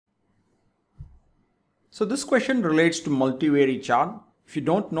So this question relates to multivary chart. If you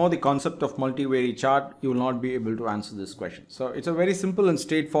don't know the concept of multivary chart, you will not be able to answer this question. So it's a very simple and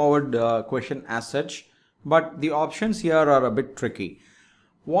straightforward question as such, but the options here are a bit tricky.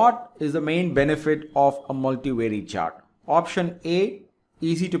 What is the main benefit of a multivary chart? Option A,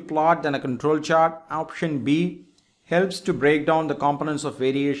 easy to plot than a control chart. Option B, helps to break down the components of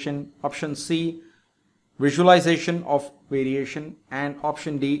variation. Option C, visualization of variation. And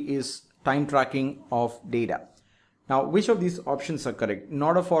option D is time tracking of data. Now, which of these options are correct? In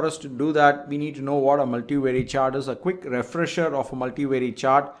order for us to do that, we need to know what a multivary chart is. A quick refresher of a multivary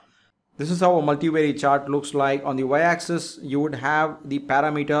chart. This is how a multivary chart looks like. On the y-axis, you would have the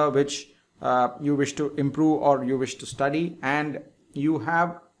parameter which you wish to improve or you wish to study, and you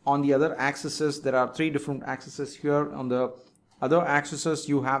have on the other axes, there are three different axes here. On the other axes,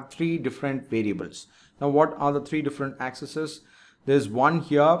 you have three different variables. Now, what are the three different axes? There's one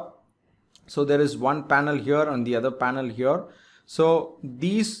here. So there is one panel here and the other panel here. So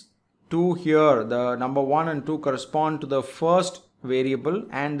these two here, the number 1 and 2 correspond to the first variable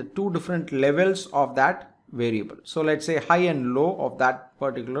and the two different levels of that variable. So let's say high and low of that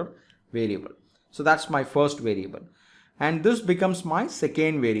particular variable. So that's my first variable. And this becomes my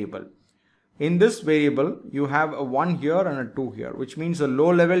second variable. In this variable, you have a 1 here and a 2 here, which means a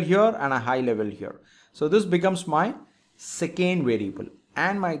low level here and a high level here. So this becomes my second variable.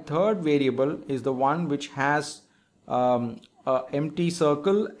 And my third variable is the one which has an empty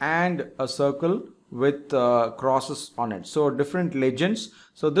circle and a circle with crosses on it. So different legends.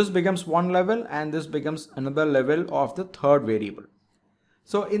 So this becomes one level and this becomes another level of the third variable.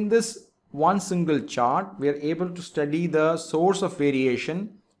 So in this one single chart, we are able to study the source of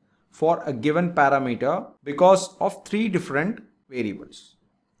variation for a given parameter because of three different variables.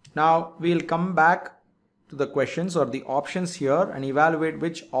 Now we'll come back to the questions or the options here and evaluate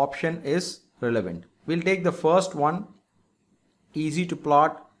which option is relevant. We'll take the first one, easy to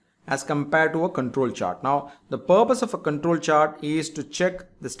plot as compared to a control chart. Now, the purpose of a control chart is to check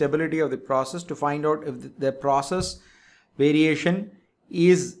the stability of the process to find out if the process variation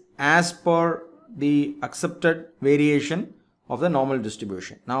is as per the accepted variation of the normal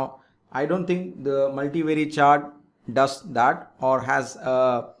distribution. Now, I don't think the multivary chart does that or has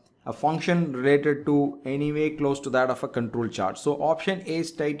a function related to anyway close to that of a control chart. So option A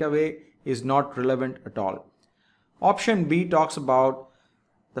straight away is not relevant at all. Option B talks about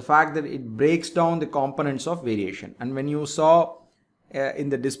the fact that it breaks down the components of variation. And when you saw in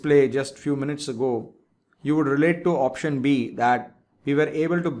the display just few minutes ago, you would relate to option B that we were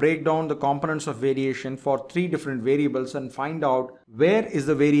able to break down the components of variation for three different variables and find out where is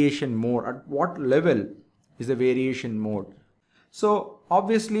the variation more, at what level is the variation more. So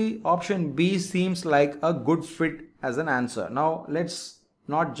obviously option B seems like a good fit as an answer. Now let's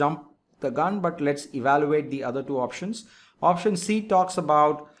not jump the gun, but let's evaluate the other two options. Option C talks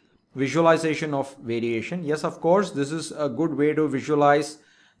about visualization of variation. Yes, of course, this is a good way to visualize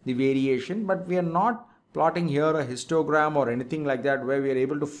the variation, but we are not plotting here a histogram or anything like that where we are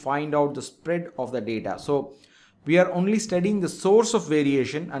able to find out the spread of the data. So we are only studying the source of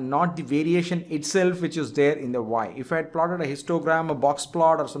variation and not the variation itself which is there in the Y. If I had plotted a histogram, a box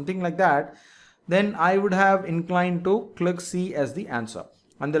plot or something like that, then I would have inclined to click C as the answer.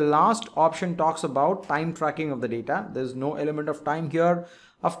 And the last option talks about time tracking of the data. There's no element of time here.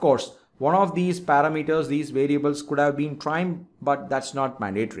 Of course, one of these parameters, these variables could have been time, but that's not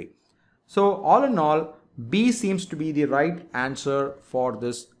mandatory. So all in all, B seems to be the right answer for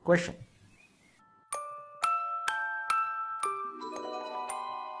this question.